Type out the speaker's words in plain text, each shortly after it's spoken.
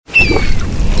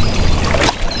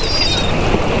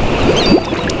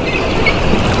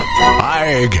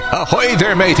Ahoy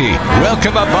there, matey.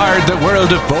 Welcome aboard the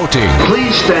world of boating.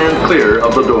 Please stand clear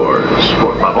of the doors.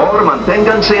 Por favor,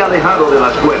 manténganse alejado de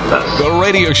las puertas. The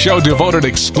radio show devoted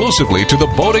exclusively to the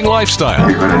boating lifestyle.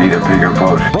 You're going to need a bigger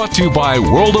boat. Brought to you by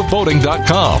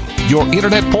worldofboating.com, your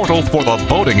internet portal for the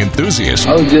boating enthusiast.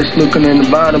 I was just looking into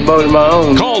buying a boat of my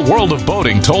own. Call World of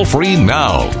Boating toll-free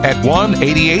now at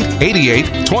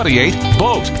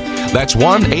 1-8888-28-BOAT. That's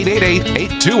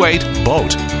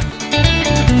 1-888-828-BOAT.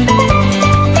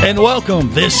 And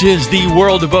welcome. This is the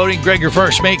World of Boating. Greg, your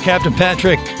first mate, Captain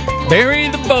Patrick, Barry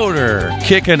the Boater,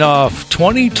 kicking off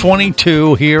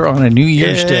 2022 here on a New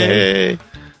Year's Day.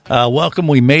 Welcome.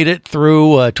 We made it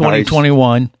through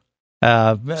 2021.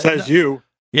 Nice. Says you.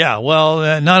 Yeah,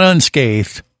 well, not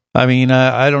unscathed. I mean,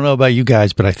 I don't know about you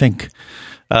guys, but I think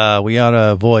we ought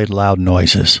to avoid loud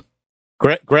noises.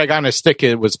 Greg on a stick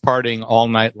was partying all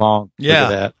night long.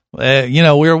 Yeah.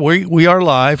 We are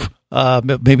live.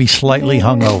 Maybe slightly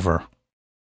hungover.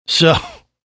 So,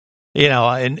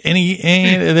 and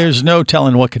there's no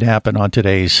telling what could happen on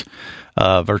today's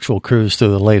virtual cruise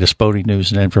through the latest boating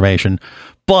news and information.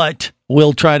 But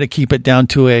we'll try to keep it down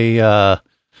to a,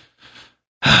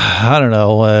 I don't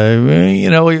know,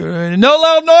 no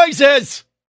loud noises.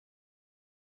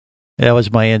 That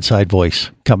was my inside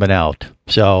voice coming out.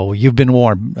 So you've been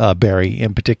warned, Barry,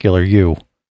 in particular, you.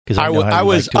 Because I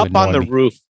was up on the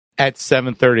roof at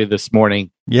 7:30 this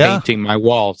morning, painting my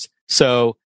walls.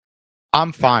 So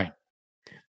I'm fine.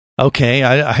 Okay,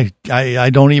 I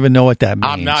don't even know what that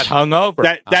means. I'm not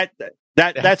hungover.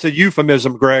 That's a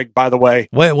euphemism, Greg, by the way.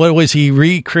 What was he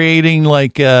recreating,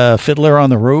 like Fiddler on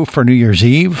the Roof for New Year's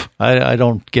Eve? I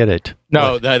don't get it.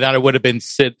 No, that I would have been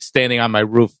standing on my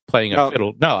roof playing a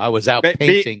fiddle. No, I was out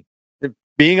painting.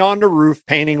 Being on the roof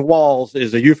painting walls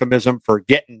is a euphemism for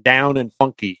getting down and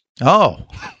funky. Oh,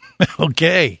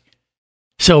 okay.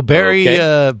 So Barry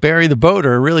the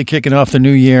Boater really kicking off the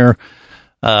new year,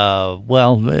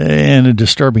 in a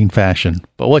disturbing fashion.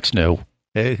 But what's new?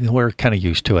 We're kind of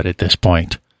used to it at this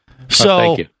point. So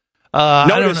thank you.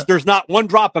 Notice there's not one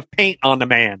drop of paint on the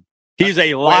man. He's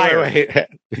a liar. Wait.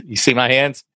 You see my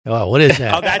hands? Oh, what is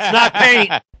that? Oh, that's not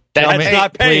paint. That's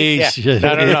not paint. Please. Yeah.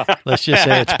 No. Let's just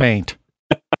say it's paint.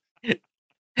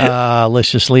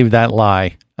 Let's just leave that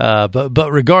lie.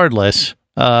 But regardless,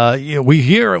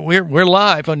 we're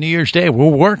live on New Year's Day. We're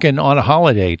working on a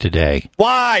holiday today.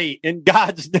 Why, in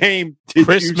God's name,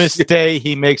 Christmas Day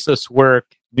he makes us work?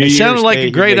 It sounded like a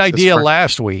great idea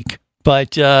last week,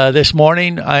 but this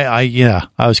morning I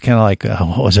was kind of like,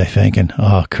 what was I thinking?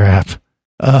 Oh crap!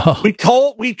 We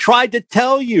tried to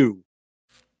tell you.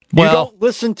 You don't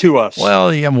listen to us.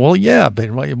 But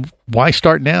why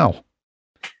start now?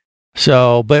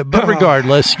 So, but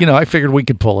regardless, I figured we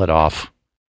could pull it off.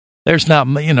 There's not,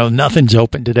 nothing's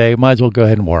open today. Might as well go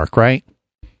ahead and work, right?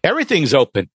 Everything's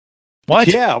open. What?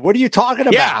 Yeah, what are you talking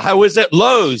about? Yeah, I was at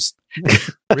Lowe's.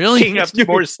 Really? Picking up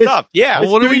more stuff. Yeah.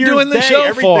 Well, what are we doing the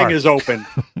show for? Everything is open.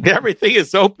 Everything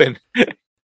is open.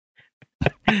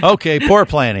 Okay, poor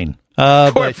planning.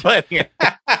 Planning.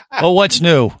 Well, what's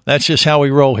new? That's just how we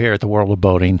roll here at the World of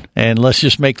Boating, and let's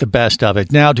just make the best of it.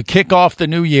 Now, to kick off the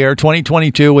new year,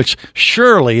 2022, which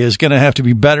surely is going to have to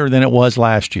be better than it was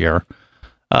last year,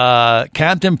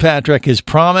 Captain Patrick has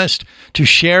promised to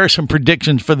share some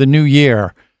predictions for the new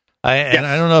year. And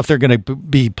I don't know if they're going to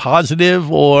be positive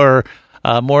or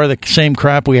more of the same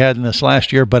crap we had in this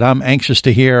last year, but I'm anxious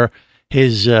to hear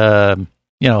his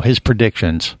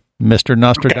predictions. Mr.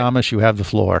 Nostradamus, You have the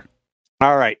floor.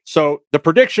 All right. So the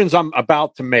predictions I'm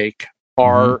about to make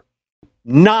are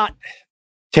not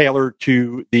tailored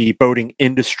to the boating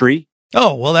industry.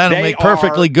 Oh, well, that'll make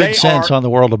perfectly good sense on the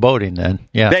World of Boating then.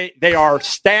 Yeah. They are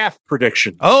staff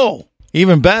predictions. Oh,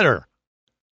 even better.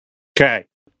 Okay.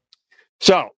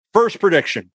 So, first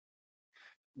prediction.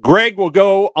 Greg will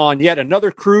go on yet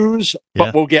another cruise,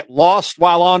 but will get lost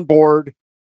while on board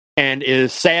and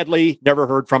is sadly never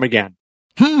heard from again.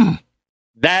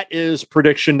 That is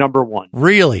prediction number one.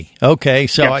 Really? Okay.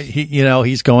 So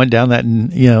he's going down that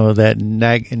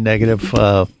negative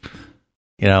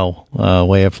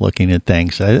way of looking at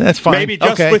things. That's fine. Maybe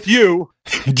just with you.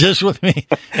 Just with me.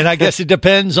 And I guess it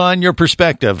depends on your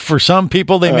perspective. For some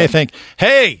people, they may think,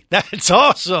 hey, that's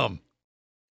awesome.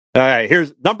 All right.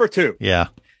 Here's number two. Yeah.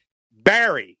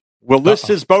 Barry will list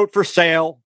his boat for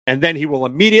sale, and then he will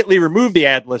immediately remove the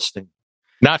ad listing.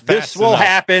 Not fast This will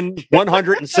happen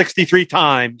 163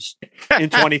 times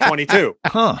in 2022.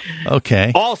 Huh.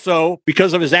 Okay. Also,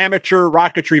 because of his amateur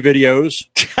rocketry videos,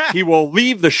 he will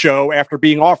leave the show after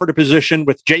being offered a position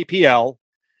with JPL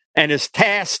and is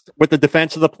tasked with the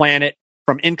defense of the planet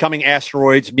from incoming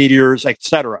asteroids, meteors,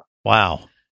 etc. Wow.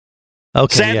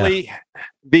 Okay. Sadly,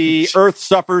 the Earth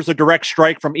suffers a direct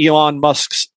strike from Elon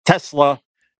Musk's Tesla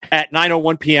at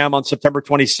 9:01 p.m. on September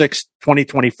 26,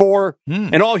 2024,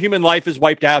 and all human life is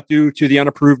wiped out due to the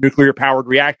unapproved nuclear-powered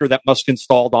reactor that Musk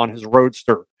installed on his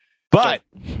Roadster. But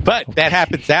that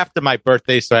happens after my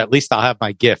birthday, so at least I'll have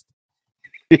my gift.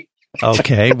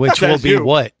 Okay, which will be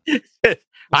what?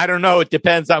 I don't know. It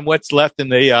depends on what's left in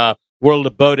the World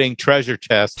of Boating treasure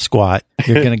chest. Squat.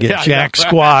 You're going to get Jack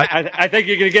Squat. I think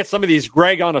you're going to get some of these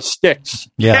Greg on a sticks.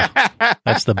 Yeah,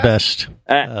 that's the best.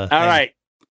 All right.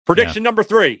 Prediction number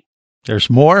 3. There's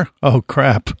more? Oh,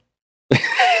 crap.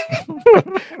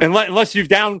 Unless you've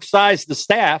downsized the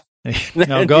staff.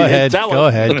 No, go ahead. Go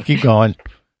ahead. Keep going.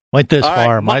 Went this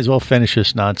far. Right, might as well finish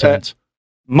this nonsense.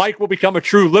 Mike will become a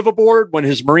true liveaboard when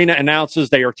his marina announces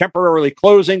they are temporarily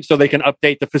closing so they can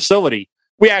update the facility.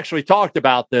 We actually talked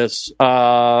about this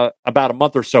about a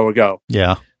month or so ago.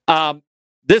 Yeah.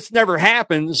 This never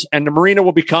happens, and the marina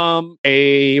will become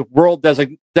a world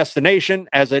destination,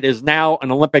 as it is now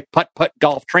an Olympic putt-putt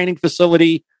golf training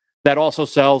facility that also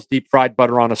sells deep-fried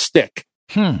butter on a stick.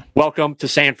 Welcome to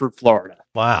Sanford, Florida.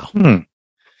 Wow.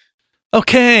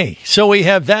 Okay, so we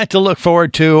have that to look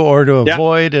forward to or to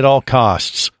avoid at all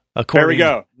costs, according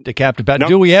to Captain Pat. Nope.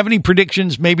 Do we have any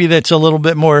predictions maybe that's a little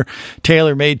bit more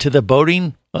tailor-made to the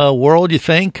boating world, you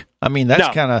think? I mean,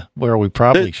 that's kind of where we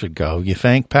probably should go, you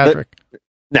think, Patrick?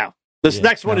 No. This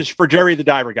next one is for Jerry the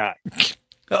Diver Guy.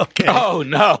 Okay. Oh,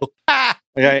 no.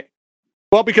 Okay.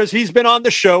 Well, because he's been on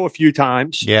the show a few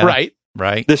times. Yeah. Right.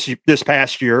 This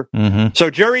past year. Mm-hmm. So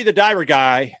Jerry the Diver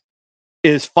Guy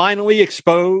is finally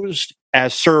exposed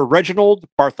as Sir Reginald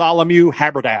Bartholomew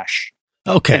Haberdash.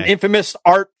 Okay. An infamous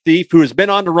art thief who has been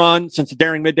on the run since the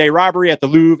daring midday robbery at the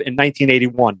Louvre in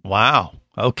 1981. Wow.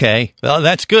 Okay. Well,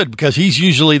 that's good because he's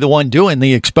usually the one doing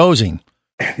the exposing.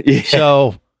 Yeah.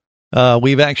 So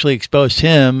we've actually exposed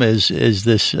him as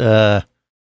this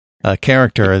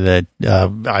character that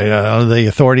the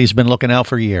authorities have been looking out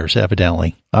for years,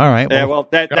 evidently. All right. Yeah, well,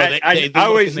 I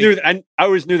always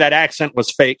knew that accent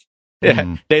was fake.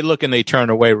 Yeah, they look and they turn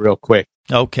away real quick.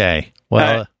 Okay.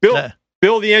 Well,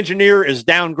 Bill the engineer is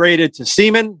downgraded to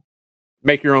seaman.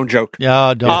 Make your own joke.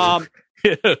 Yeah, don't.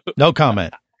 No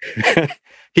comment.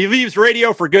 He leaves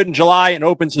radio for good in July and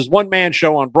opens his one-man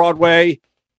show on Broadway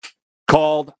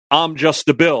called I'm Just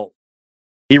a Bill.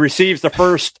 He receives the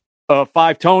first of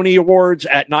 5 Tony Awards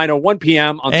at 9:01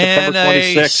 p.m. on September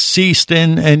 26th. Ceased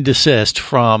and desist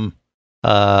from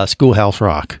Schoolhouse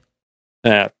Rock.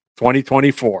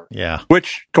 2024. Yeah.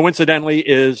 Which coincidentally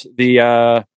is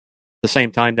the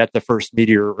same time that the first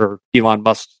meteor or Elon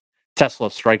Musk's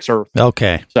Tesla strikes Earth.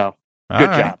 Okay. So good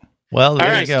job. Well,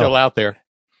 there you go. Still out there.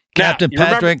 Captain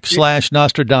Patrick /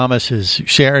 Nostradamus has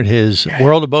shared his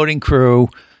World of Boating crew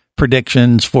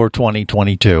predictions for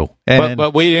 2022.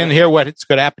 But we didn't hear what's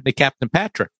going to happen to Captain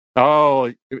Patrick.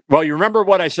 Oh, well, you remember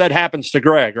what I said happens to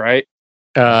Greg, right?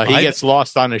 He gets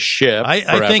lost on a ship.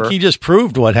 I think he just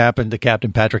proved what happened to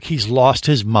Captain Patrick. He's lost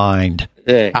his mind.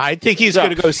 I think he's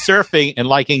going to go surfing, and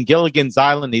like in Gilligan's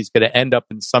Island, he's going to end up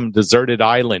in some deserted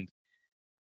island.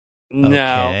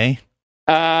 No. Okay.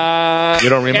 You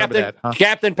don't remember that, huh?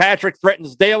 Captain Patrick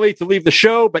threatens daily to leave the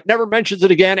show, but never mentions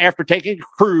it again after taking a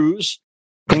cruise.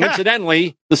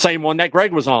 Coincidentally, the same one that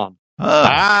Greg was on.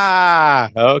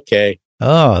 Okay.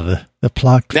 Oh, the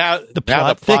plot. The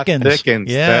plot thickens.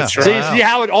 Yeah. That's right. See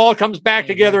how it all comes back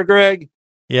together, Greg?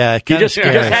 Yeah. You just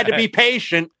had to be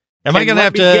patient. Am I going to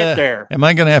have to get there? Am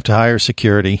I going to have to hire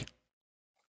security?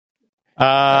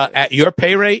 At your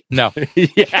pay rate? No.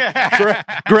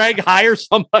 Yeah. Greg, hire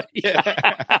somebody.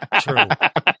 True.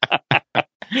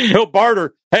 He'll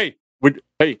barter. Hey,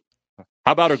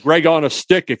 how about a Greg on a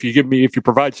stick if you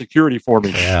provide security for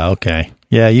me? Yeah. Okay.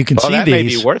 Yeah, you can see that these.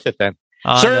 May be worth it then.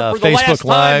 Sir, for the Facebook last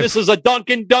Live. time, this is a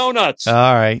Dunkin' Donuts.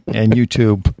 All right, and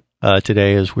YouTube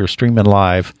today as we're streaming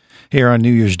live here on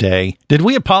New Year's Day. Did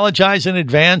we apologize in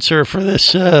advance or for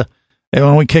this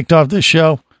when we kicked off this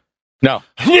show? No.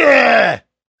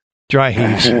 Dry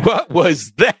heaves. What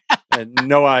was that? I had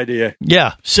no idea.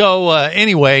 Yeah. So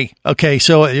anyway, okay.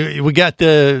 So we got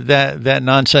that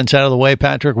nonsense out of the way,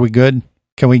 Patrick. We good?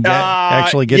 Can we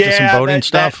actually get to some boating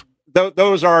stuff?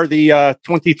 Those are the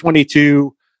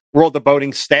 2022 World of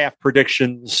Boating staff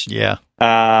predictions. Yeah.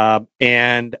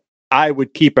 And I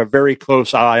would keep a very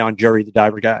close eye on Jerry the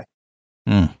Diver Guy.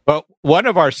 Well, one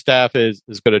of our staff is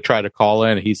going to try to call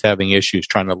in. He's having issues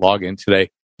trying to log in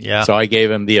today. Yeah. So I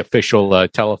gave him the official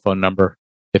telephone number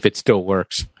if it still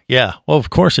works. Yeah. Well, of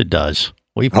course it does.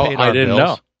 We paid our I didn't bills.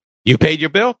 know. You paid your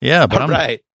bill? Yeah, but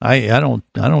right. I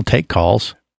don't take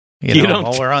calls.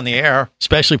 while we're on the air,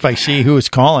 especially if I see who is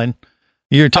calling.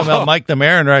 You're talking about Mike the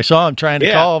Mariner. I saw him trying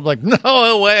to call. I'm like,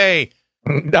 no way.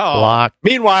 No. Block.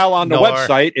 Meanwhile, on the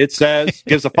website, it says,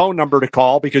 gives a phone number to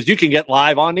call because you can get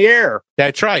live on the air.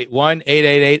 That's right.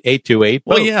 1-888-828.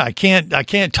 Well, yeah, I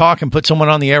can't talk and put someone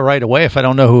on the air right away if I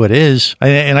don't know who it is.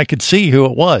 And I could see who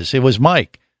it was. It was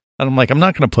Mike. And I'm like, I'm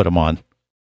not going to put him on.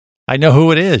 I know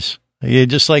who it is.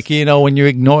 Just like, when you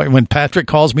ignore, when Patrick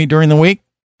calls me during the week,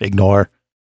 ignore.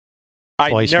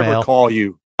 I never call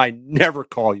you.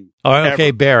 Oh, okay,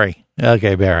 Barry.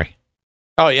 Okay, Barry.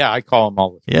 Oh, yeah, I call him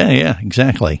all the time. Yeah,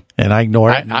 exactly. And I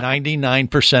ignore it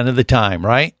 99% of the time,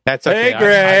 right? That's okay. Hey,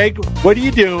 Greg, what are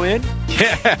you doing?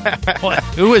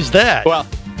 Who is that? Well,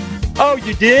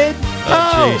 you did?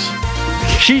 Oh,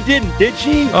 jeez. She didn't, did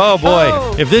she? Oh, boy.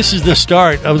 Oh. If this is the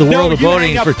start of the world of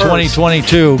voting for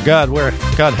 2022, God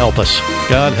help us.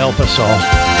 God help us all.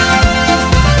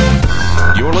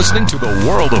 You're listening to the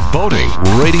World of Boating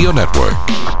Radio Network.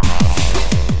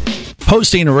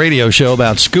 Hosting a radio show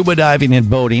about scuba diving and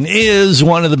boating is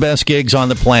one of the best gigs on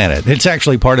the planet. It's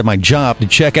actually part of my job to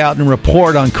check out and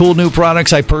report on cool new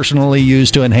products I personally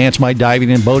use to enhance my diving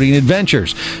and boating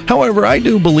adventures. However, I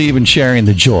do believe in sharing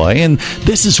the joy, and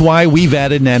this is why we've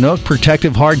added Nanook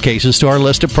protective hard cases to our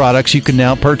list of products you can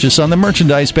now purchase on the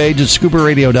merchandise page at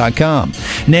scubaradio.com.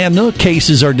 Nanook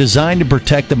cases are designed to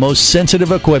protect the most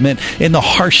sensitive equipment in the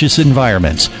harshest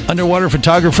environments. Underwater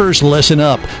photographers, listen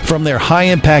up. From their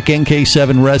high-impact NK7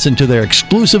 resin to their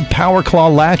exclusive Power Claw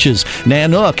latches,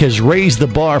 Nanook has raised the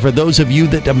bar for those of you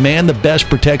that demand the best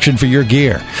protection for your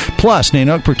gear. Plus,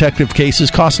 Nanook protective cases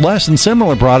cost less than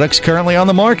similar products currently on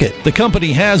the market. The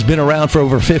company has been around for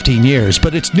over 15 years,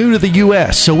 but it's new to the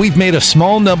U.S., so we've made a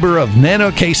small number of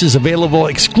Nanook cases available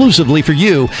exclusively for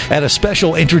you at a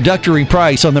special introductory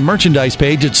price on the merchandise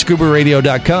page at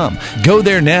scubaradio.com. Go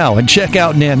there now and check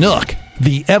out Nanook,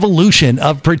 the evolution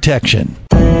of protection.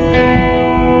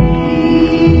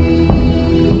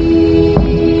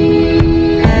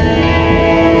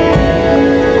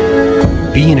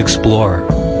 Be an explorer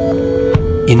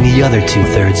in the other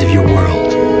 2/3 of your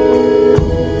world.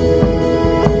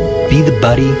 Be the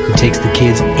buddy who takes the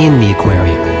kids in the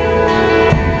aquarium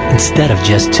instead of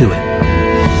just to it.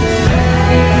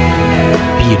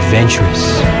 Be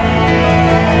adventurous.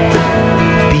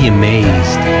 Be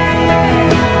amazed.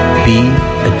 Be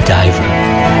a diver.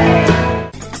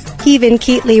 Even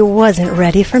Keatley wasn't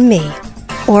ready for me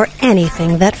or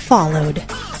anything that followed.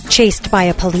 Chased by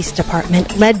a police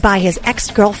department led by his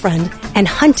ex-girlfriend and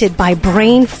hunted by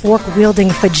brain fork-wielding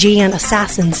Fijian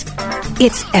assassins,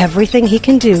 it's everything he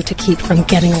can do to keep from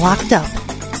getting locked up,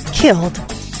 killed,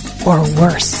 or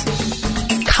worse.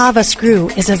 Kava Screw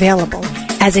is available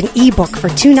as an ebook for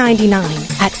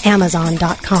 $2.99 at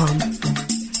Amazon.com.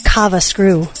 Kava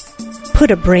Screw.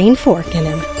 Put a brain fork in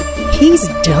him. He's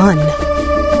done.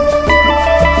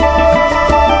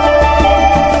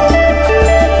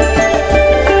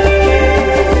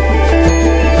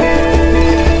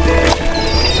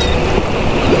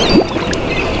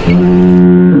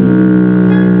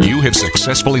 You have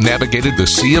successfully navigated the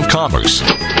Sea of Commerce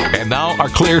and now are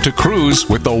clear to cruise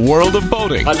with the World of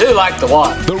Boating. I do like the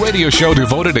water. The radio show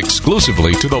devoted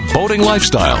exclusively to the boating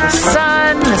lifestyle. The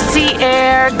sun, the sea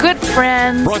air, good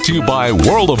friends. Brought to you by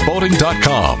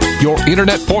worldofboating.com, your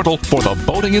internet portal for the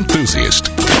boating enthusiast.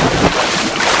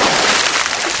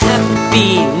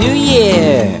 Happy New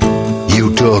Year.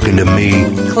 You talking to me?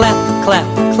 Clap,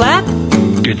 clap, clap.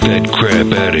 Get that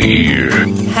crap out of here.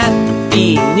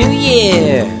 Happy New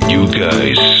Year. You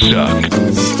guys suck.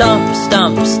 Stomp,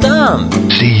 stomp, stomp.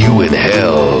 See you in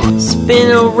hell.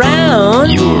 Spin around.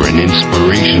 You're an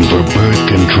inspiration for birth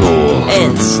control.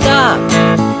 And stop.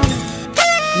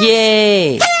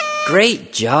 Yay.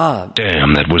 Great job.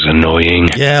 Damn, that was annoying.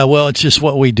 Yeah, well, it's just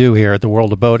what we do here at the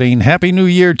World of Boating. Happy New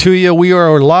Year to you. We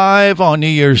are live on New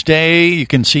Year's Day. You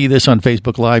can see this on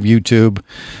Facebook Live, YouTube,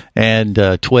 and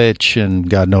Twitch, and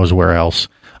God knows where else.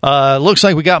 Looks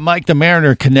like we got Mike the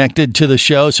Mariner connected to the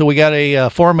show, so we got a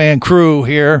four-man crew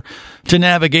here to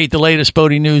navigate the latest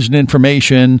boating news and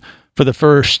information for the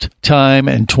first time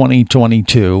in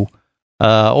 2022.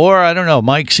 Or, I don't know,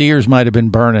 Mike's ears might have been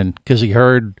burning because he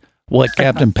heard what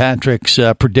Captain Patrick's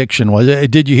prediction was.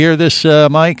 Did you hear this,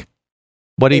 Mike?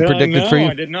 What he predicted for you?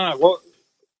 No, I did not. Well,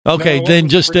 okay, no, then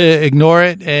just ignore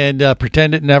it and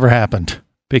pretend it never happened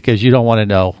because you don't want to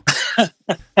know.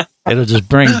 It'll just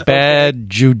bring bad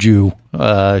juju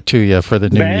to you for the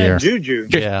new year. Bad juju.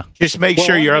 Yeah. Just make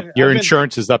sure your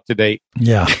insurance is up to date.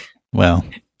 Yeah. Well,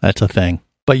 that's a thing.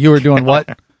 But you were doing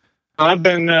what? I've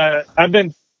been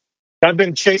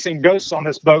chasing ghosts on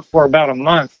this boat for about a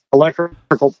month,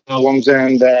 electrical problems,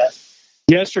 and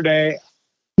yesterday,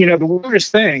 the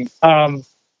weirdest thing,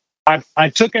 I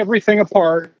took everything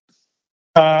apart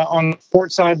on the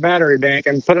port side battery bank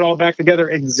and put it all back together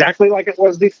exactly like it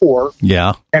was before.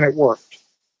 Yeah, and it worked.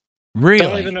 Really? I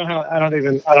don't even know how. I don't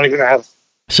even know how.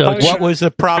 So what was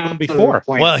the problem before?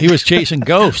 Well, he was chasing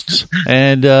ghosts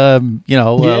and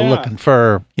looking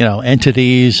for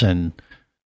entities and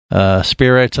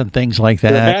spirits and things like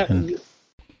that.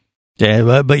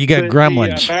 But you got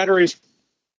gremlins. Batteries.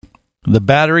 The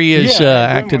battery is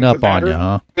acting up on you,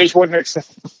 huh? Just wouldn't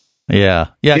accept. Yeah.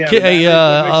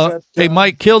 Hey,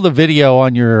 Mike, kill the video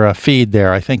on your feed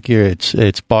there. I think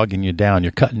it's bogging you down.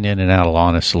 You're cutting in and out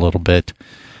on us a little bit.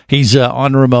 He's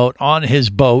on remote on his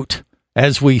boat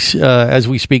as we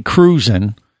speak,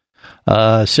 cruising.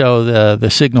 So the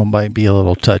signal might be a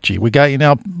little touchy. We got you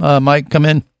now, Mike. Come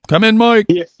in, Mike.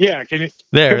 Yeah. Can you?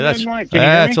 There.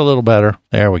 That's a little better.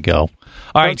 There we go.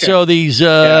 All right. Okay. So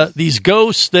these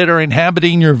ghosts that are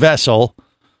inhabiting your vessel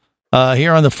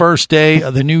here on the first day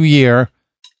of the new year,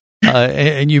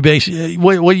 and you basically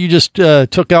what you just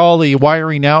took all the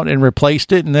wiring out and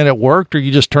replaced it, and then it worked, or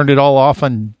you just turned it all off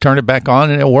and turned it back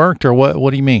on and it worked, or what?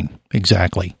 What do you mean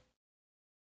exactly?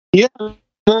 Yeah,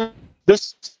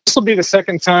 this will be the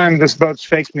second time this boat's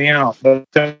faked me out. But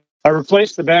I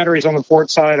replaced the batteries on the port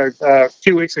side a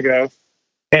few weeks ago,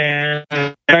 and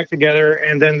back together,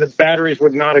 and then the batteries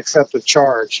would not accept a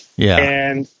charge. Yeah,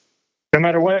 and no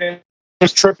matter what, it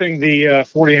was tripping the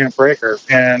 40 amp breaker.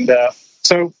 And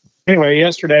so anyway,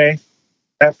 yesterday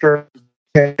after.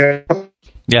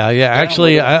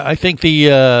 Actually, I think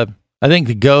the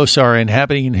ghosts are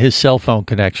inhabiting his cell phone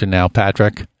connection now,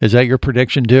 Patrick. Is that your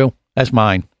prediction, too? That's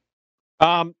mine.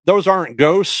 Those aren't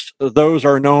ghosts. Those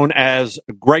are known as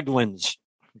Greglins.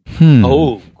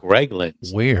 Oh,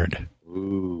 Greglins. Weird.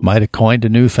 Ooh. Might have coined a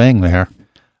new thing there.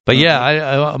 But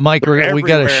yeah, Mike, we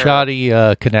got a shoddy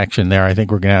connection there. I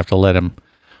think we're going to have to let him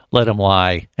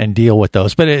lie and deal with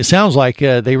those. But it sounds like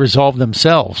they resolve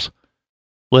themselves.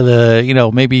 With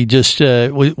maybe just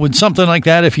with something like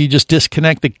that, if you just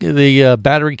disconnect the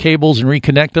battery cables and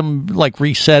reconnect them, like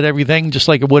reset everything, just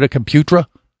like it would a computer,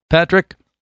 Patrick.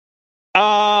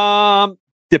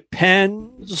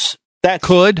 Depends.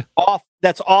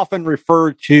 That's often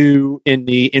referred to in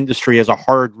the industry as a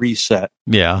hard reset.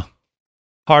 Yeah,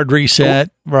 hard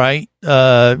reset, right?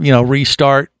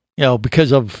 Restart.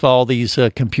 Because of all these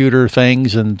computer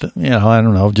things and, I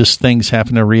don't know, just things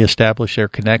having to reestablish their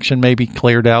connection, maybe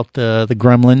cleared out the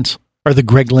gremlins or the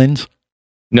Greglins.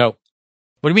 No.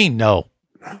 What do you mean, no?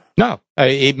 No.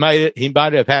 He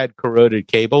might have had corroded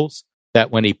cables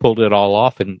that when he pulled it all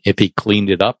off, and if he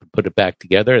cleaned it up and put it back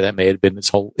together, that may have been this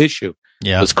whole issue.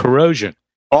 Yeah. It was corrosion.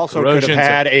 Also could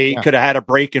have had a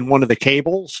break in one of the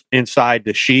cables inside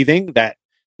the sheathing that,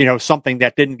 something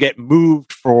that didn't get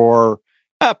moved for...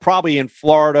 probably in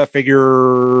Florida,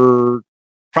 probably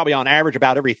on average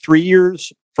about every 3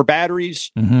 years for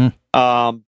batteries.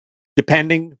 Mm-hmm.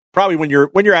 Depending, probably when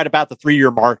you're at about the 3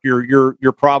 year mark, you're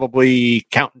probably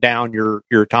counting down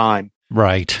your time.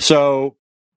 Right. So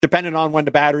depending on when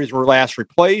the batteries were last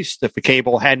replaced, if the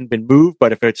cable hadn't been moved,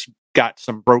 but if it's got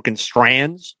some broken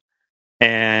strands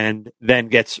and then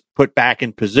gets put back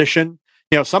in position,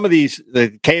 some of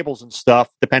the cables and stuff,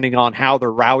 depending on how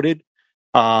they're routed.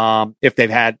 If they've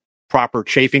had proper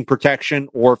chafing protection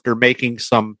or if they're making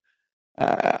some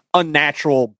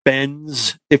unnatural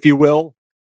bends, if you will,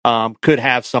 could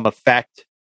have some effect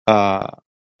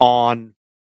on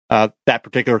that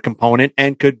particular component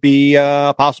and could be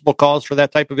a possible cause for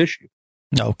that type of issue.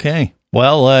 Okay.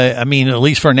 Well, at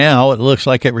least for now, it looks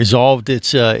like it resolved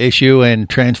its issue and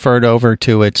transferred over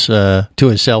to its to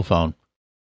his cell phone.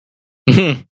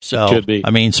 So, could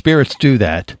be. Spirits do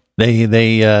that.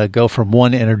 They go from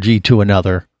one energy to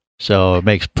another, so it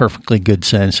makes perfectly good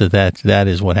sense that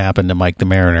is what happened to Mike the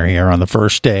Mariner here on the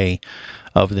first day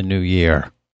of the new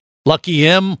year. Lucky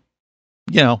him,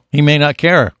 he may not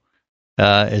care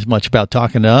as much about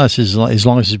talking to us as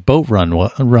long as his boat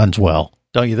runs well.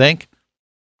 Don't you think?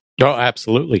 Oh,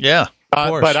 absolutely. Yeah,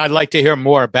 but I'd like to hear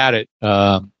more about it,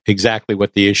 exactly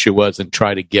what the issue was, and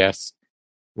try to guess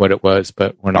what it was,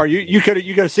 but we're not. You could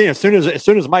have seen as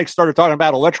soon as Mike started talking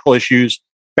about electrical issues,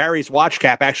 Barry's watch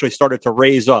cap actually started to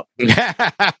raise up.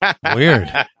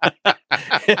 Weird.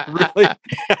 Really?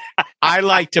 I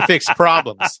like to fix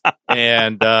problems,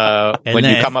 and when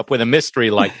you come up with a mystery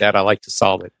like that, I like to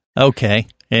solve it. Okay.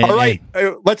 All right,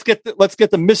 let's get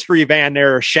the mystery van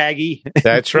there, Shaggy.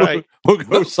 That's right. We'll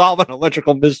go solve an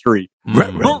electrical mystery.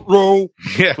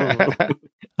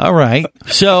 All right.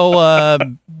 So,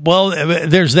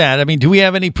 there's that. Do we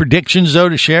have any predictions, though,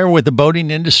 to share with the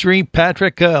boating industry?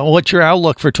 Patrick, what's your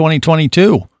outlook for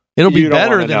 2022? It'll be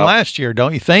better than last year,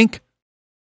 don't you think?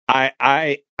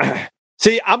 I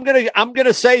see. I'm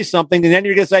gonna say something, and then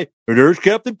you're gonna say, "There's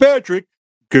Captain Patrick,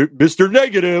 Mr.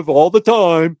 Negative, all the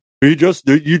time. You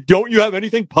have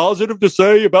anything positive to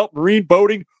say about marine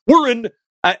boating? We're in."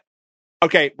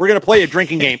 Okay, we're gonna play a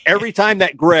drinking game. Every time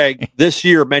that Greg this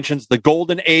year mentions the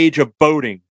golden age of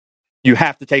boating, you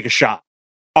have to take a shot.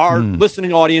 Our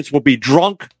listening audience will be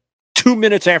drunk 2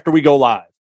 minutes after we go live.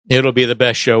 It'll be the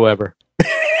best show ever.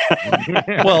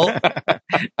 Well,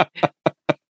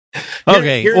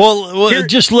 okay. Well,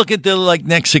 just look at the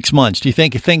next 6 months. Do you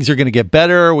think things are going to get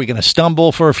better? Are we going to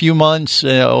stumble for a few months,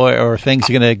 or things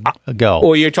are going to go?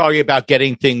 Well, you're talking about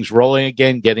getting things rolling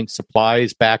again, getting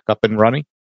supplies back up and running.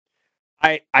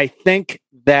 I think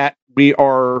that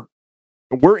we're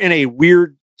in a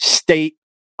weird state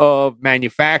of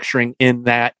manufacturing in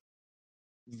that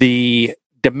the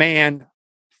demand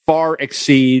far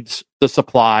exceeds the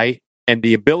supply and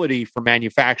the ability for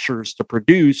manufacturers to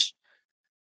produce.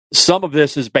 Some of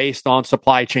this is based on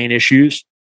supply chain issues.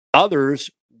 Others,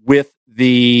 with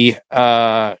the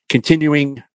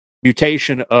continuing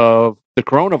mutation of the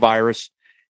coronavirus,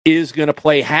 is going to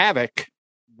play havoc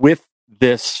with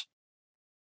this.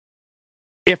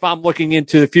 If I'm looking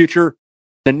into the future,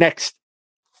 the next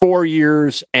 4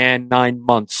 years and 9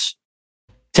 months,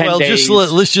 10 days.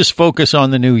 Let's just focus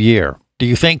on the new year. Do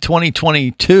you think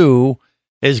 2022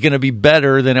 is going to be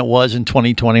better than it was in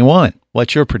 2021?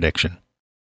 What's your prediction?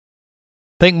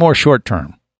 Think more short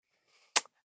term.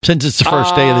 Since it's the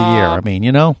first day of the year, I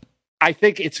mean, I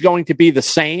think it's going to be the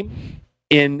same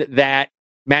in that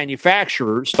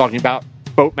manufacturers, talking about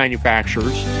boat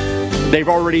manufacturers, they've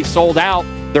already sold out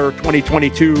their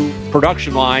 2022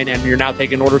 production line, and you're now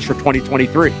taking orders for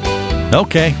 2023.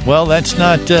 Okay, well, that's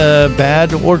not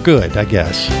bad or good, I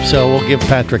guess. So we'll give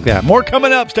Patrick that. More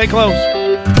coming up. Stay close.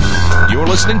 You're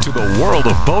listening to the World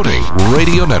of Boating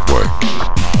Radio Network.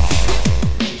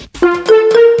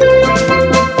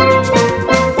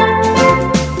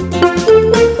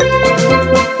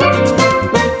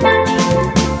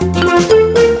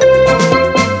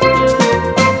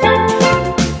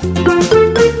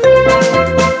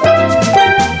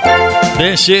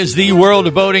 This is the World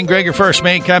of Boating. Greg, your first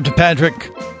mate, Captain Patrick,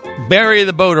 Barry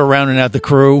the Boater, rounding out the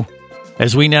crew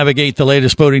as we navigate the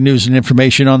latest boating news and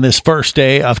information on this first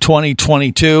day of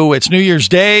 2022. It's New Year's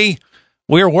Day.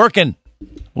 We are working.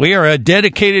 We are a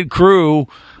dedicated crew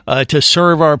to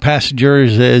serve our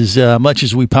passengers as much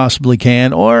as we possibly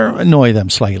can, or annoy them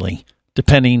slightly,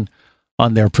 depending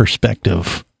on their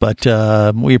perspective. But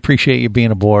we appreciate you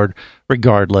being aboard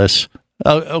regardless.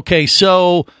 Okay,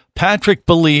 so Patrick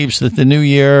believes that the new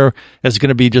year is going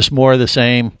to be just more of the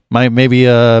same, maybe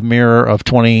a mirror of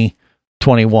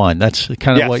 2021. That's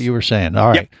kind of what you were saying.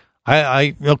 All right.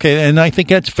 Yep. Okay, and I think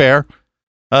that's fair.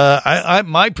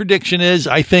 My prediction is,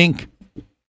 I think,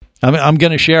 I'm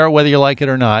going to share it whether you like it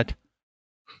or not,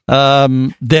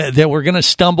 that we're going to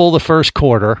stumble the first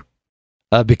quarter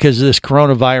because this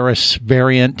coronavirus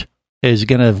variant is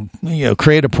going to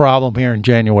create a problem here in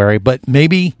January. But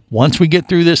maybe once we get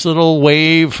through this little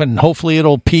wave, and hopefully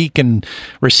it'll peak and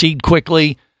recede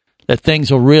quickly, that things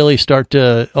will really start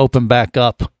to open back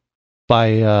up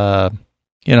by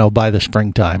the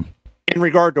springtime. In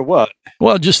regard to what?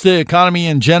 Well, just the economy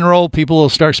in general. People will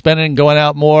start spending, going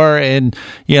out more, and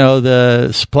the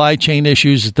supply chain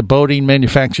issues that the boating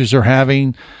manufacturers are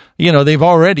having. They've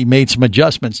already made some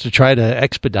adjustments to try to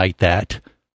expedite that.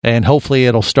 And hopefully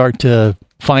it'll start to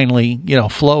finally,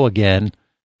 flow again,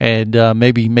 and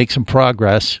maybe make some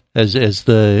progress as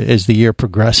the year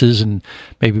progresses, and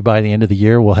maybe by the end of the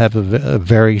year we'll have a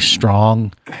very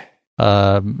strong,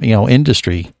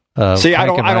 industry. See, I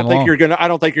don't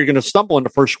think you're gonna stumble in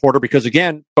the first quarter, because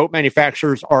again, boat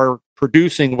manufacturers are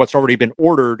producing what's already been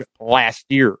ordered last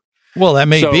year. Well, that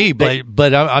may be,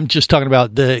 but I'm just talking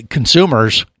about the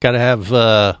consumers. Got to have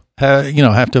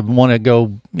to want to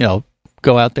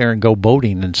go out there and go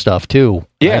boating and stuff too.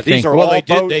 Yeah, these are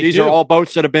all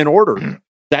boats that have been ordered.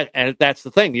 That's the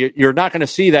thing. You're not going to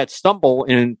see that stumble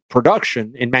in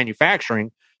production, in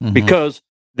manufacturing, because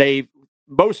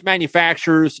most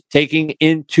manufacturers, taking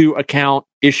into account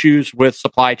issues with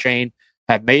supply chain,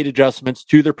 have made adjustments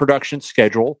to their production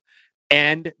schedule,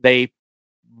 and they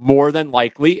more than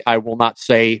likely, I will not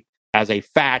say as a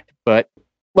fact, but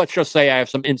let's just say I have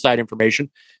some inside information,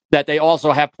 that they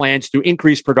also have plans to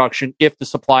increase production if the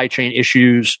supply chain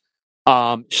issues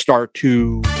start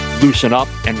to loosen up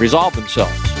and resolve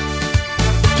themselves.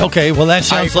 Okay, well, that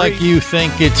sounds like you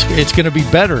think it's going to be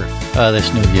better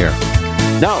this new year.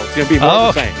 No, it's going to be more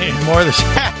of the same. More of the same.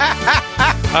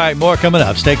 All right, more coming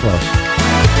up. Stay close.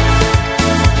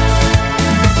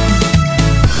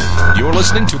 You're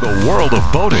listening to the World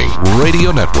of Boating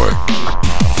Radio Network.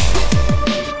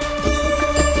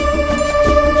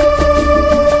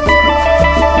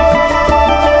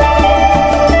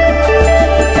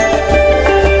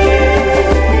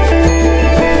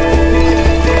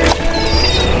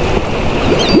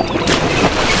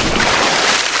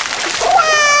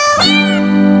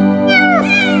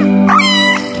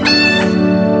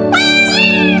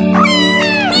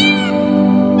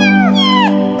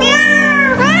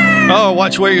 Oh,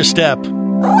 watch where you step.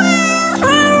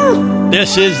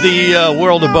 This is the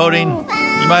world of boating.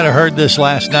 You might have heard this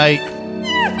last night.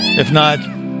 If not,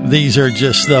 these are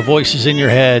just the voices in your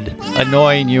head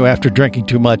annoying you after drinking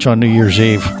too much on New Year's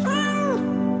Eve.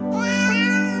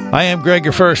 I am Greg,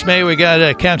 your first mate. We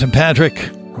got Captain Patrick,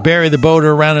 Barry the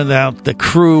Boater, rounding out the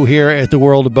crew here at the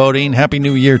World of Boating. Happy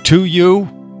New Year to you.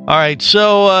 All right,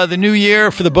 so the new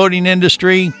year for the boating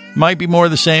industry might be more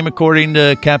of the same, according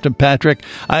to Captain Patrick.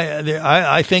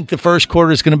 I think the first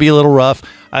quarter is going to be a little rough.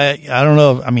 I don't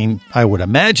know. I mean, I would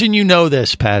imagine you know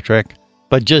this, Patrick,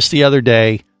 but just the other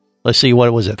day, let's see,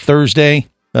 what was it, Thursday,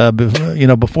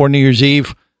 before New Year's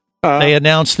Eve, they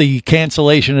announced the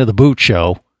cancellation of the Boat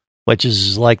Show, which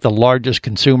is like the largest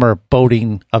consumer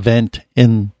boating event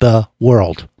in the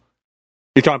world.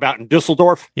 You're talking about in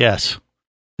Dusseldorf? Yes.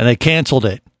 And they canceled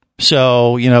it.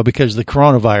 So, because of the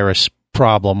coronavirus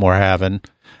problem we're having.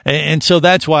 And so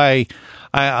that's why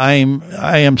I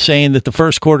am saying that the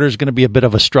first quarter is going to be a bit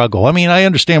of a struggle. I mean, I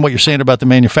understand what you're saying about the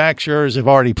manufacturers have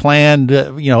already planned,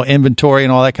 inventory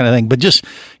and all that kind of thing. But just,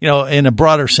 in a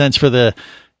broader sense for the,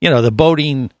 the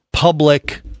boating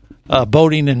public,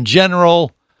 boating in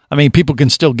general. I mean, people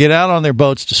can still get out on their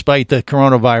boats despite the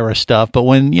coronavirus stuff. But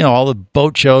when, all the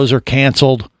boat shows are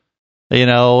canceled,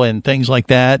 and things like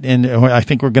that. And I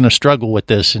think we're going to struggle with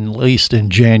this, at least in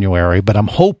January. But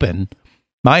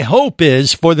my hope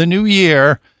is for the new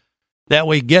year that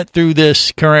we get through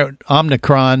this current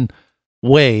Omicron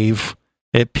wave.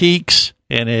 It peaks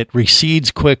and it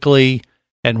recedes quickly,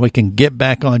 and we can get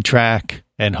back on track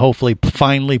and hopefully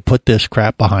finally put this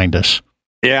crap behind us.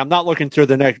 Yeah, I'm not looking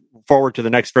forward to the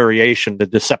next variation, the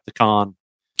Decepticon.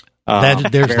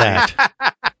 There's that.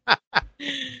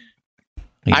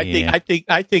 Yeah.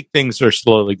 I think things are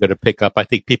slowly going to pick up. I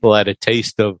think people had a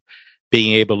taste of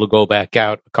being able to go back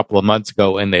out a couple of months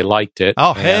ago, and they liked it.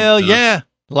 Oh, hell yeah.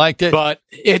 Liked it. But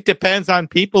it depends on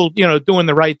people, doing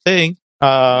the right thing.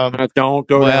 Don't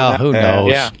go well, who knows?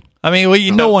 Yeah. I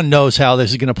mean, no one knows how this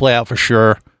is going to play out for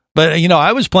sure. But,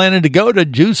 I was planning to go to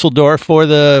Dusseldorf for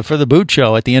the Boot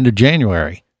Show at the end of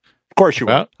January. Of course you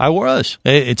will. I was.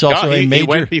 It's also a major. He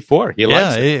went before.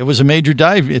 It was a major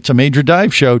dive. It's a major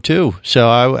dive show too. So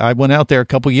I went out there a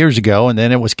couple years ago, and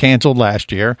then it was canceled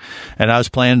last year. And I was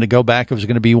planning to go back. It was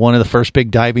going to be one of the first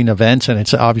big diving events, and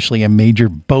it's obviously a major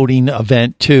boating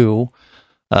event too,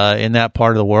 in that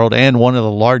part of the world, and one of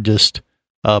the largest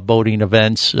boating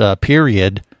events.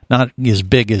 Period. Not as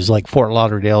big as like Fort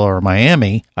Lauderdale or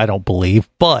Miami, I don't believe,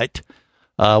 but.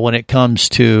 When it comes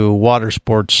to water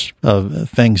sports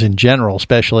things in general,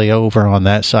 especially over on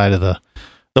that side of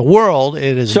the world,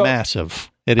 it is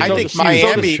massive. It is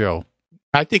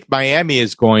I think Miami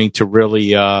is going to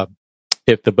really,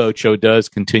 if the boat show does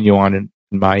continue on in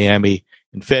Miami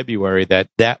in February,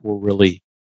 that will really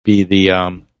be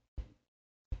the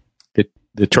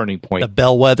turning point, the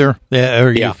bellwether.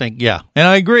 You think? Yeah, and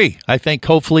I agree. I think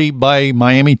hopefully by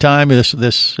Miami time,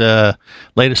 this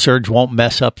latest surge won't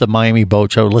mess up the Miami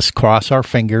boat show. Let's cross our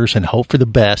fingers and hope for the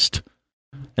best,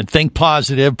 and think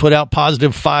positive. Put out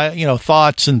positive,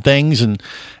 thoughts and things,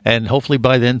 and hopefully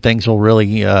by then things will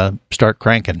really start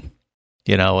cranking.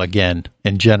 Again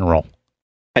in general.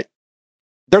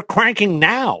 They're cranking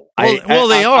now. Well,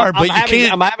 they are, but you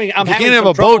can't have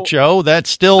a boat show. That's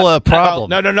still a problem.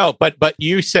 No. But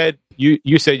you said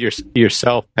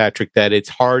yourself, Patrick, that it's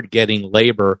hard getting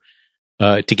labor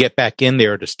to get back in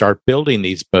there to start building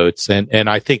these boats, and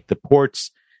I think the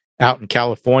ports out in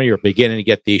California are beginning to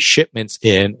get these shipments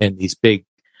in and these big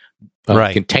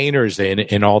containers in,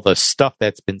 and all the stuff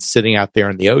that's been sitting out there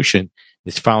in the ocean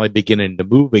is finally beginning to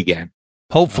move again.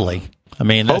 Hopefully,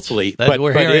 but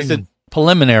we're hearing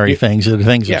preliminary things.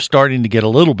 Things are starting to get a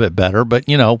little bit better, but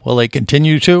will they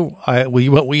continue to?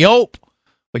 We hope.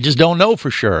 We just don't know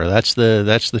for sure. That's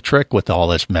the trick with all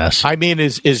this mess. I mean,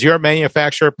 is your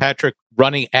manufacturer, Patrick,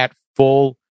 running at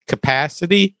full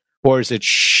capacity, or is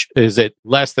it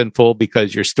less than full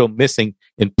because you're still missing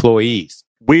employees?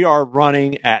 We are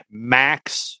running at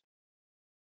max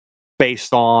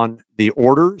based on the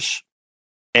orders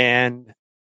and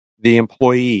the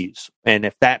employees. And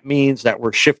if that means that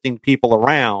we're shifting people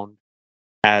around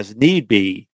as need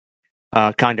be,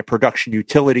 kind of production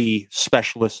utility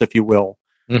specialists, if you will,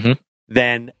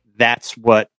 then that's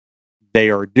what they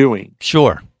are doing.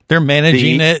 Sure. They're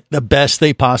managing it the best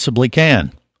they possibly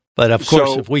can. But of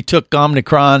course, if we took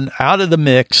Omicron out of the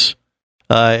mix,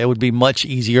 it would be much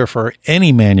easier for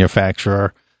any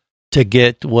manufacturer to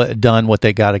get done what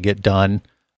they got to get done,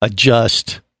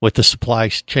 adjust, with the supply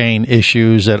chain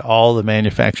issues that all the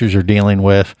manufacturers are dealing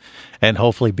with, and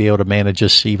hopefully be able to manage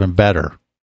this even better.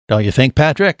 Don't you think,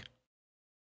 Patrick?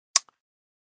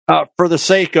 For the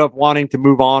sake of wanting to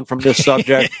move on from this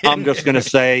subject, I'm just going to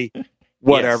say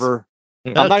whatever.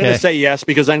 Yes. I'm not going to say yes,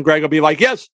 because then Greg will be like,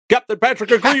 yes, Captain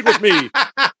Patrick agreed with me.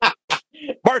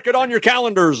 Mark it on your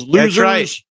calendars, losers. That's right.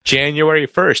 January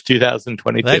 1st,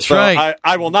 2022. That's right.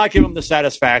 I will not give him the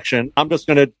satisfaction. I'm just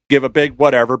going to give a big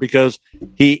whatever, because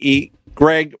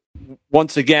Greg,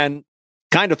 once again,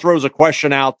 kind of throws a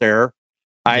question out there.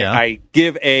 I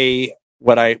give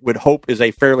what I would hope is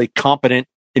a fairly competent,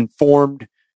 informed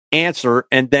answer,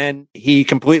 and then he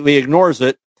completely ignores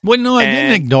it. Well, no, I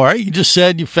didn't ignore it. You just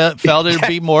said you felt it would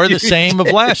be more the same of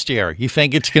last year. You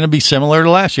think it's going to be similar to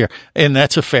last year, and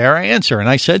that's a fair answer. And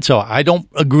I said so. I don't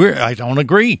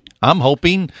agree. I'm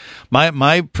hoping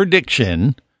my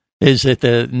prediction is that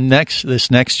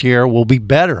this next year will be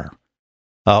better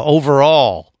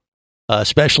overall,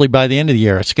 especially by the end of the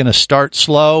year. It's going to start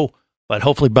slow, but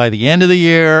hopefully by the end of the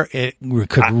year it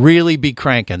could really be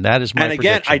cranking. That is my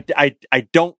prediction. I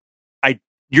don't.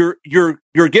 You're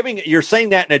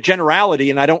saying that in a generality,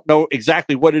 and I don't know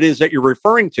exactly what it is that you're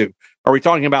referring to. Are we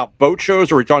talking about boat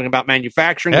shows? Are we talking about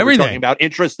manufacturing? Everything. Are we talking about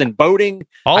interest in boating?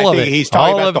 I think he's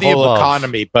talking about the whole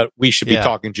economy, but we should be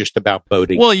talking just about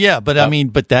boating. Well, yeah, but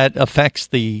but that affects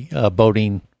the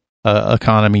boating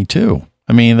economy too.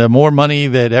 I mean, the more money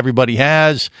that everybody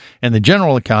has, and the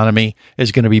general economy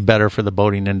is going to be better for the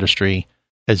boating industry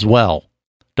as well.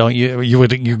 Don't you? You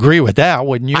agree with that,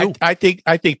 wouldn't you? I think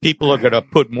people are going to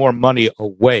put more money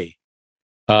away.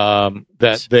 So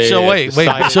Barry,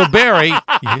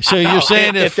 so you're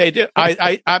saying if they do,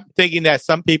 I'm thinking that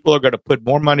some people are going to put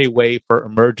more money away for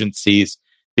emergencies,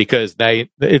 because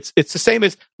it's the same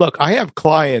as, look, I have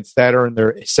clients that are in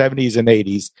their 70s and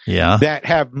 80s that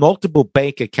have multiple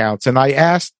bank accounts, and I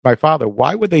asked my father,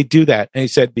 why would they do that? And he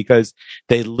said, because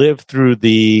they lived through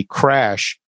the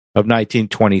crash of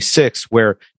 1926,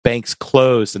 where banks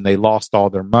closed and they lost all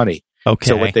their money. Okay.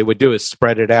 So what they would do is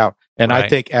spread it out. And I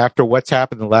think after what's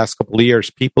happened in the last couple of years,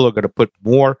 people are going to put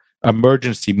more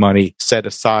emergency money set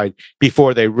aside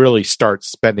before they really start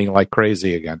spending like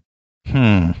crazy again.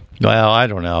 Well, I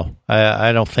don't know.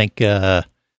 I don't think. I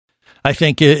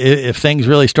think if things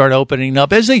really start opening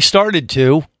up, as they started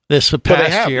to this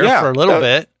past year for a little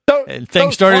bit, and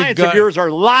things started. Clients of yours are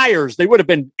liars. They would have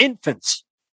been infants.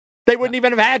 They wouldn't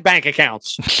even have had bank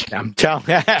accounts. I'm telling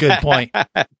you. Good point.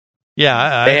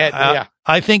 Yeah,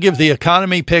 I think if the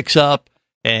economy picks up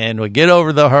and we get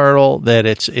over the hurdle, that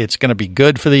it's going to be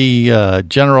good for the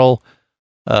general,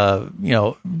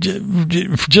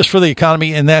 just for the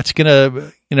economy, and that's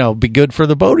going to be good for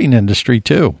the boating industry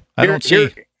too. I don't see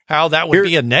how that would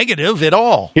be a negative at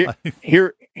all.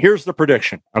 Here's the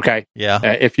prediction. Okay,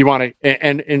 if you want to,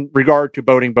 and in regard to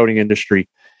boating industry,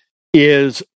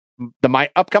 is the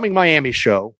upcoming Miami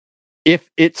show, if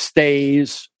it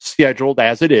stays scheduled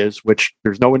as it is, which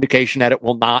there's no indication that it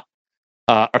will not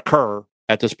occur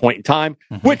at this point in time,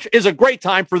 which is a great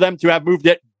time for them to have moved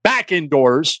it back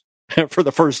indoors for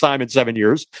the first time in 7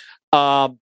 years.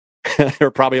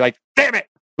 They're probably like, damn it,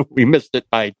 we missed it.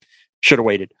 I should have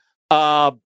waited.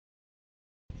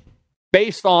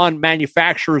 Based on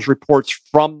manufacturers' reports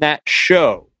from that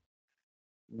show,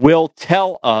 will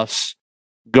tell us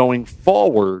going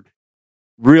forward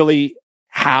really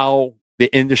how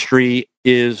the industry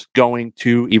is going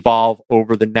to evolve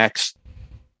over the next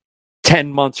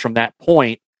 10 months from that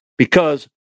point, because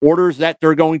orders that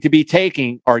they're going to be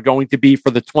taking are going to be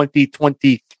for the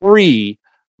 2023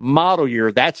 model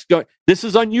year. This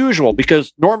is unusual,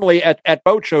 because normally at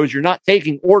boat shows, you're not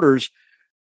taking orders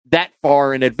that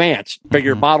far in advance.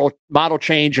 Figure model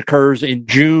change occurs in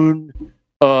June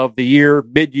of the year,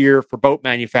 mid-year for boat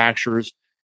manufacturers.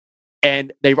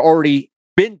 And they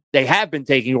have been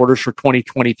taking orders for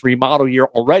 2023 model year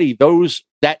already.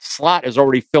 That slot is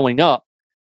already filling up.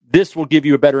 This will give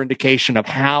you a better indication of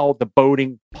how the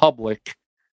boating public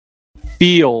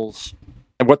feels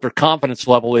and what their confidence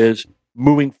level is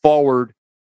moving forward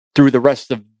through the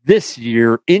rest of this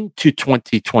year into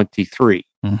 2023.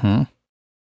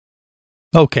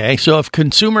 Okay, so if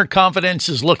consumer confidence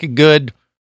is looking good,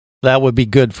 that would be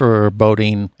good for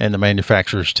boating and the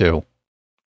manufacturers too.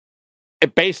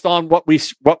 Based on what we're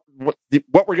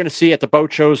going to see at the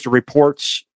boat shows, the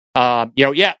reports, a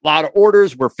lot of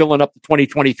orders. We're filling up the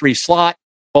 2023 slot.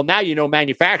 Well, now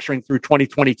manufacturing through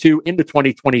 2022 into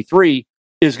 2023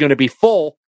 is going to be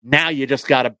full. Now you just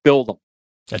got to build them.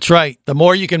 That's right. The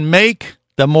more you can make,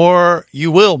 the more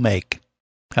you will make.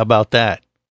 How about that,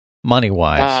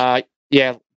 money-wise?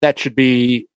 That should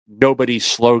be nobody's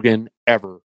slogan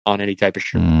ever on any type of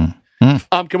shirt.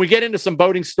 Can we get into some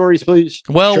boating stories, please?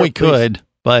 Well, Sure, we could,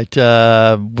 but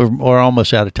we're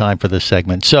almost out of time for this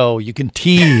segment. So you can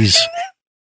tease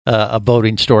a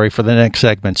boating story for the next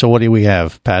segment. So what do we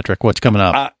have, Patrick? What's coming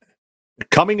up?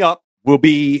 Coming up will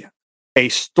be a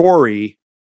story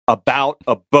about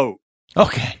a boat.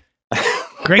 Okay.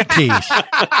 Great tease.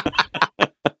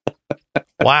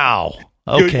 Wow.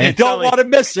 Okay. You don't want to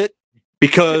miss it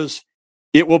because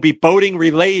it will be boating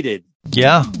related.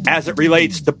 Yeah. As it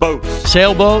relates to boats.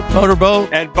 Sailboat, motorboat,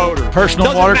 and boater. Personal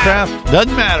Doesn't watercraft. matter.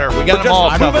 Doesn't matter. We got We're them all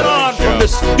just covered. moving on from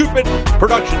this stupid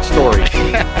production story.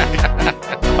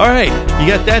 All right. You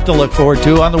got that to look forward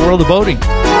to on the World of Boating.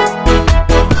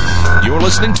 You're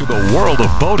listening to the World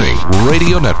of Boating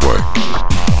Radio Network.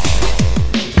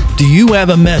 Do you have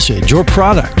a message or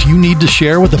product you need to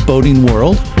share with the boating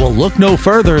world? Well, look no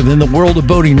further than the World of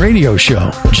Boating radio show.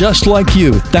 Just like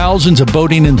you, thousands of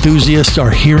boating enthusiasts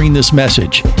are hearing this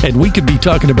message, and we could be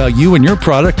talking about you and your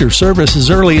product or service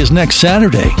as early as next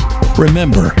Saturday.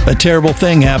 Remember, a terrible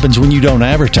thing happens when you don't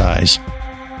advertise.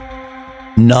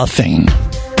 Nothing.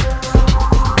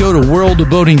 Go to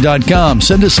worldofboating.com,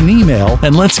 send us an email,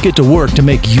 and let's get to work to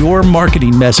make your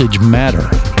marketing message matter.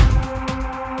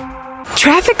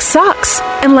 Traffic sucks,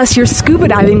 unless you're scuba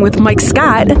diving with Mike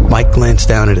Scott. Mike glanced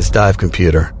down at his dive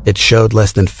computer. It showed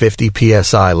less than 50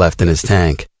 psi left in his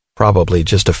tank. Probably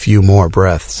just a few more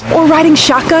breaths. Or riding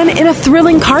shotgun in a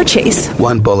thrilling car chase.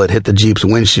 One bullet hit the Jeep's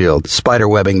windshield,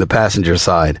 spiderwebbing the passenger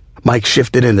side. Mike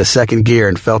shifted into second gear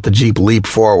and felt the Jeep leap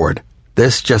forward.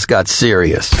 This just got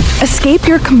serious. Escape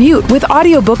your commute with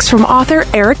audiobooks from author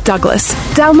Eric Douglas.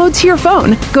 Download to your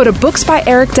phone. Go to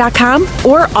booksbyeric.com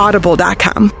or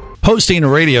audible.com. Hosting a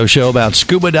radio show about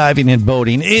scuba diving and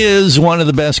boating is one of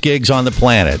the best gigs on the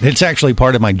planet. It's actually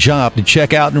part of my job to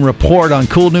check out and report on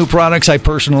cool new products I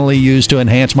personally use to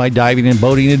enhance my diving and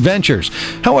boating adventures.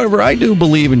 However, I do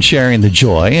believe in sharing the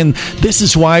joy, and this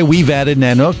is why we've added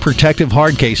Nanook protective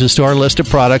hard cases to our list of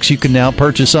products you can now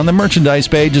purchase on the merchandise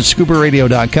page at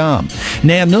scubaradio.com.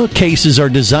 Nanook cases are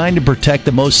designed to protect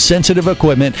the most sensitive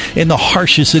equipment in the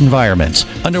harshest environments.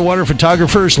 Underwater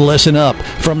photographers, listen up.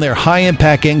 From their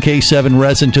high-impact NK7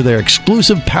 resin to their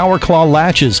exclusive Power Claw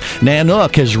latches,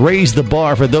 Nanook has raised the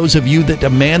bar for those of you that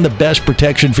demand the best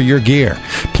protection for your gear.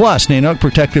 Plus, Nanook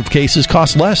protective cases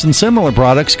cost less than similar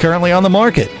products currently on the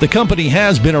market. The company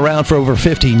has been around for over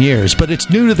 15 years, but it's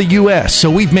new to the U.S.,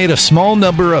 so we've made a small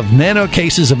number of Nanook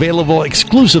cases available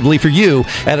exclusively for you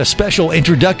at a special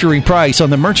introductory price on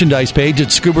the merchandise page at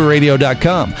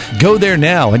scubaradio.com. Go there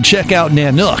now and check out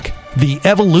Nanook, the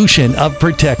evolution of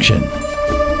protection.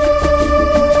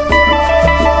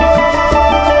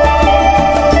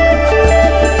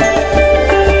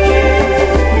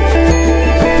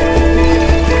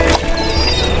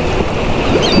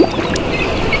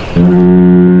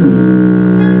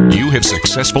 You have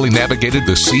successfully navigated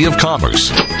the Sea of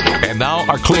Commerce and now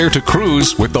are clear to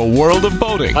cruise with the World of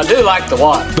Boating. I do like the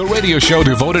water. The radio show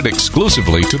devoted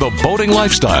exclusively to the boating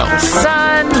lifestyle. The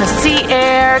sun, the sea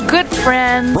air, good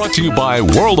friends. Brought to you by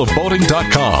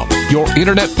worldofboating.com, your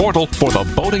internet portal for the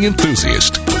boating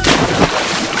enthusiast. Don't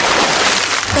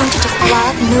you just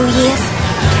love New Year's?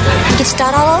 You can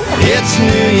start all over. It's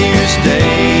New Year's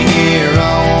Day here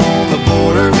on the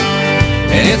border,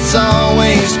 and it's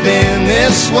always been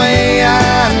this way.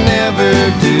 I never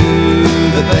do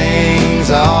the things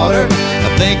I oughter.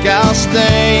 I think I'll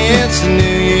stay. It's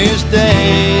New Year's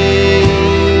Day.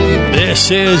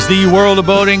 This is the World of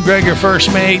Boating. Greg, your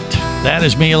first mate. That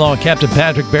is me, along with Captain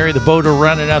Patrick Barry, the boater,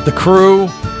 running out the crew.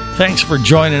 Thanks for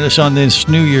joining us on this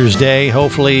New Year's Day.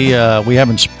 Hopefully, we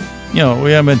haven't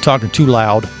been talking too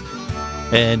loud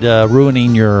and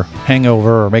ruining your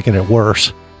hangover or making it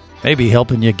worse. Maybe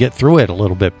helping you get through it a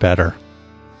little bit better.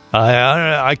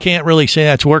 I can't really say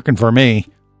that's working for me,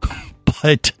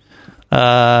 but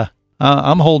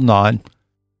I'm holding on,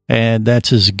 and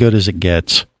that's as good as it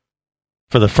gets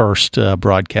for the first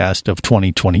broadcast of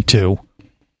 2022.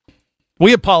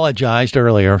 We apologized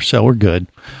earlier, so we're good.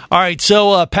 All right,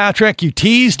 so Patrick, you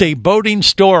teased a boating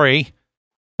story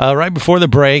right before the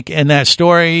break, and that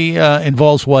story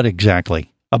involves what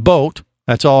exactly? A boat.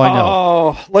 That's all I know.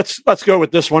 Oh, let's go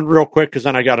with this one real quick, because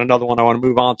then I got another one I want to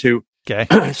move on to.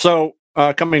 Okay. So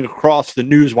coming across the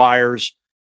news wires,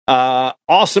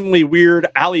 awesomely weird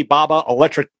Alibaba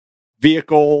electric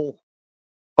vehicle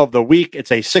of the week.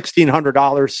 It's a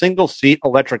 $1,600 single seat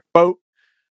electric boat.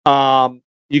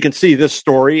 You can see this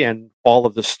story and all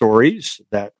of the stories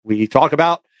that we talk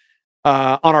about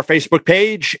on our Facebook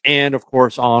page, and of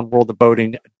course on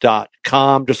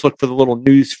worldofboating.com. Just look for the little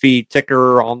news feed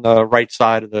ticker on the right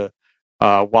side of the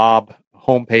WOB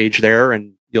homepage there,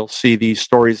 and you'll see these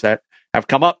stories that have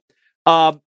come up.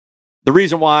 The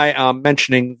reason why I'm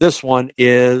mentioning this one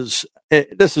is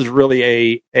this is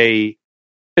really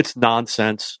it's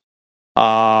nonsense.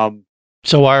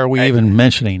 So why are we even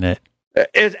mentioning it?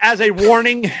 As a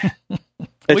warning,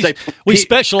 we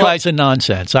specialize in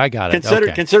nonsense. I got it.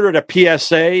 Consider it a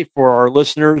PSA for our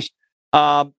listeners.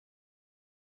 I'm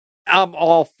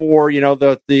all for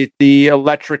the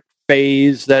electric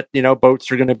phase that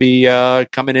boats are going to be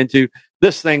coming into.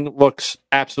 This thing looks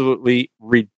absolutely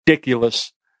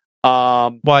ridiculous.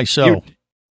 Why so?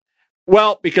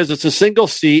 Well, because it's a single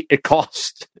seat. It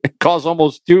costs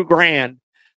almost $2,000,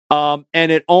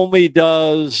 and it only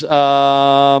does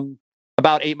about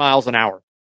 8 miles an hour.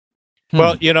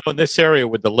 Well, in this area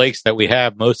with the lakes that we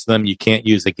have, most of them you can't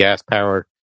use a gas-powered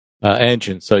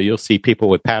engine. So you'll see people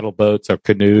with paddle boats or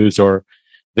canoes, or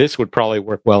this would probably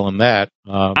work well in that.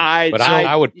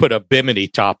 I would put a bimini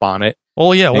top on it.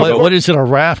 Oh, yeah. What is it, a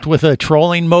raft with a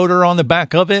trolling motor on the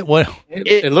back of it? What?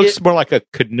 It looks more like a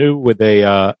canoe with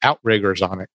a outriggers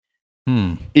on it.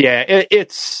 Yeah,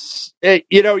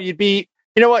 you'd be,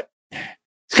 what?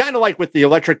 It's kind of like with the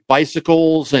electric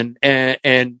bicycles and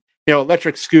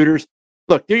electric scooters.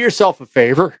 Look, do yourself a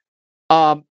favor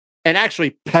and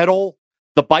actually pedal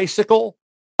the bicycle.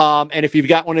 And if you've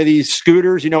got one of these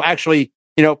scooters, actually,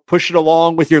 push it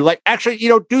along with your leg. Actually,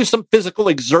 do some physical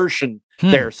exertion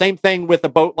there. Same thing with a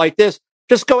boat like this.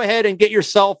 Just go ahead and get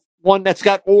yourself one that's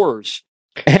got oars.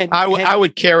 And I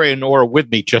would carry an oar with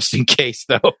me just in case,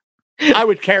 though. I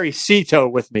would carry Cito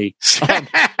with me.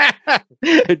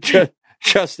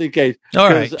 Just in case. All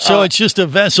right. So it's just a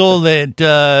vessel that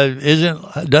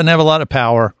doesn't have a lot of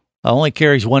power, only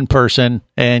carries one person,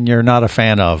 and you're not a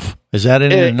fan of. Is that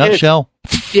it in a nutshell?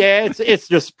 It's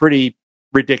just pretty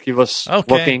ridiculous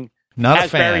looking. Not As a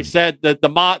fan. Barry said, the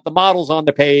models on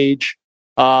the page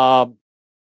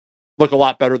look a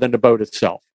lot better than the boat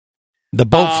itself. The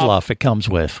boat fluff it comes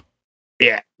with.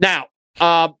 Yeah. Now,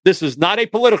 this is not a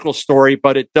political story,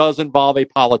 but it does involve a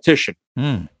politician.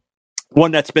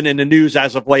 One that's been in the news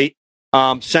as of late,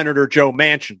 Senator Joe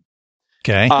Manchin.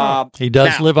 Okay. He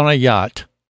does live on a yacht.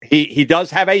 He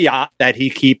does have a yacht that he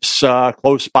keeps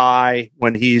close by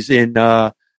when he's in,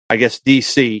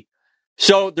 D.C.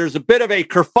 So there's a bit of a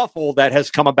kerfuffle that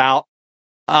has come about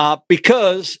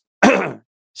because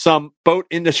some boat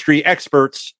industry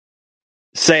experts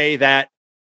say that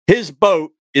his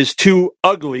boat is too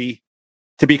ugly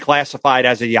to be classified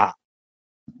as a yacht.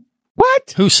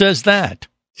 What? Who says that?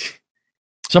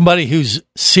 Somebody who's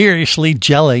seriously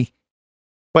jelly.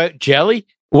 What, jelly?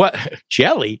 What,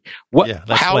 jelly? What? Yeah,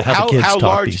 that's how the kids talk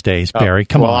large these days, Barry.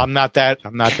 Come on. I'm not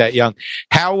that young.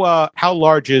 How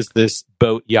large is this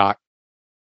boat yacht?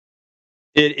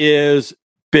 It is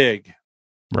big.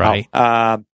 Right.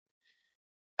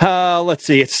 Let's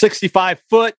see. It's 65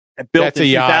 foot. Built in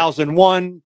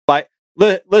 2001. But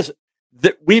listen,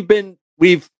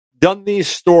 we've done these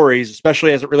stories,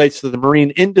 especially as it relates to the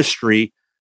marine industry,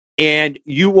 and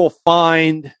you will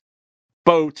find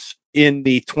boats in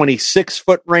the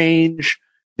 26-foot range,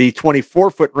 the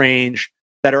 24-foot range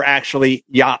that are actually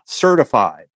yacht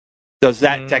certified. Does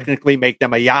that technically make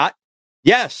them a yacht?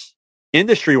 Yes.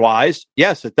 Industry-wise,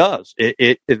 yes, it does.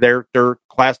 They're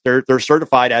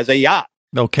certified as a yacht.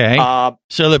 Okay.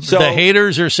 So the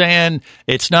haters are saying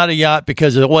it's not a yacht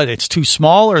because of what? It's too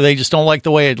small, or they just don't like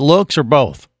the way it looks, or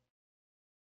both?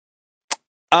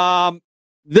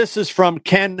 This is from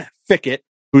Ken Fickett,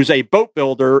 who's a boat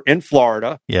builder in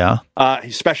Florida. Yeah.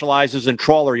 He specializes in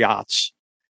trawler yachts.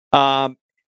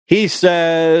 He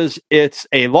says it's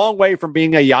a long way from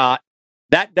being a yacht.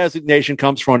 That designation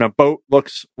comes from what a boat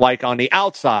looks like on the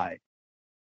outside.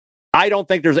 I don't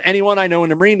think there's anyone I know in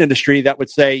the marine industry that would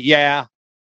say, yeah,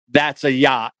 that's a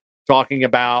yacht, talking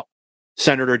about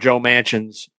Senator Joe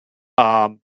Manchin's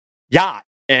yacht.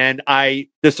 And I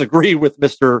disagree with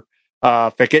Mr.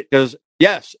 Fickett because,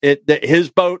 yes, his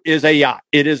boat is a yacht.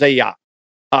 It is a yacht.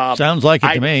 Sounds like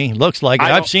it to me. Looks like it.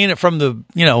 I've seen it from the,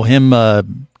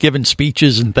 him giving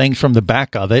speeches and things from the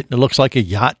back of it. It looks like a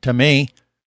yacht to me.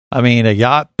 I mean, a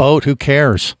yacht, boat, who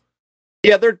cares?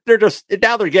 Yeah, they're just,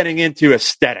 now they're getting into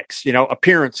aesthetics.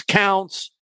 Appearance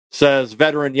counts, says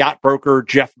veteran yacht broker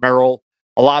Jeff Merrill.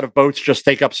 A lot of boats just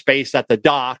take up space at the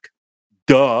dock.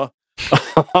 Duh.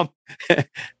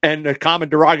 And the common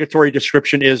derogatory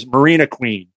description is Marina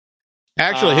Queen.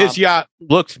 Actually, his yacht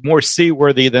looks more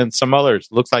seaworthy than some others.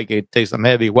 Looks like it takes some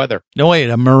heavy weather. No, wait,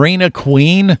 a Marina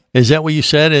Queen? Is that what you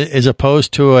said, as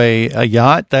opposed to a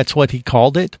yacht? That's what he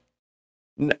called it?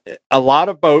 A lot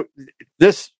of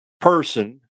this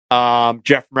person,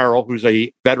 Jeff Merrill, who's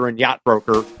a veteran yacht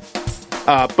broker,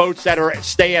 boats that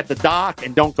stay at the dock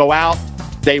and don't go out,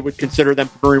 they would consider them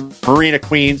Marina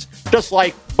Queens, just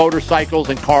like motorcycles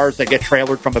and cars that get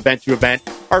trailered from event to event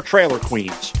are trailer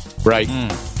queens. Right.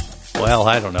 Well,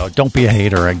 I don't know. Don't be a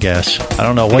hater, I guess. I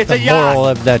don't know what the moral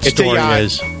of that story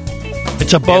is.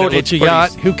 It's a boat. It's a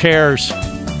yacht. Who cares?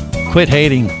 Quit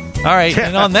hating. All right.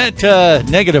 And on that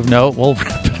negative note, we'll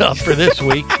wrap it up for this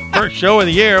week. First show of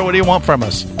the year. What do you want from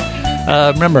us?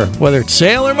 Remember, whether it's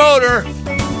sail or motor,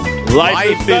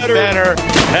 life is better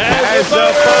as a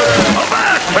boat. Come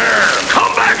back there!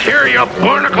 Come back here, you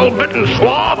barnacle-bitten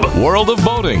swab! World of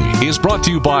Boating is brought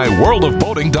to you by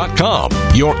worldofboating.com,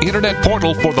 your internet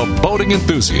portal for the boating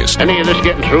enthusiast. Any of this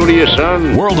getting through to you,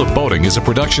 son? World of Boating is a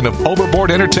production of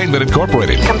Overboard Entertainment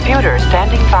Incorporated. Computer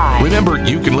standing by. Remember,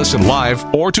 you can listen live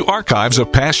or to archives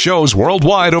of past shows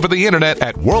worldwide over the internet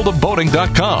at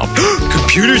worldofboating.com.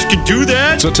 Computers can do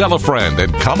that? So tell a friend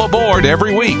and come aboard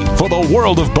every week for the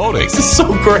World of Boating. This is so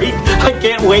great. I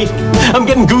can't wait. I'm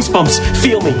getting goosebumps.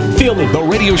 Feel me. Feel me. The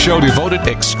radio show devoted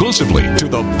exclusively to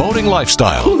the boating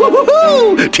lifestyle.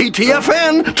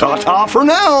 TTFN, ta-ta for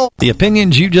now. The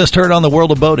opinions you just heard on the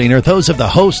World of Boating are those of the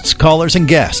hosts, callers, and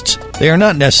guests. They are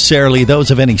not necessarily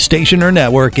those of any station or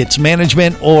network, its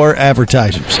management, or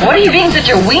advertisers. What are you being such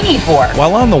a weenie for?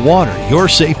 While on the water, your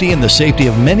safety and the safety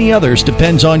of many others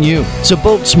depends on you. So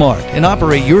boat smart and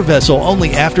operate your vessel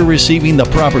only after receiving the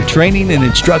proper training and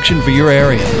instruction for your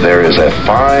area. There is a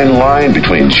fine line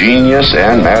between genius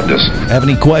and madness. Have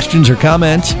any questions or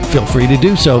comments? Feel free to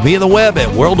do so via the web at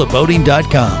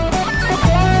worldofboating.com.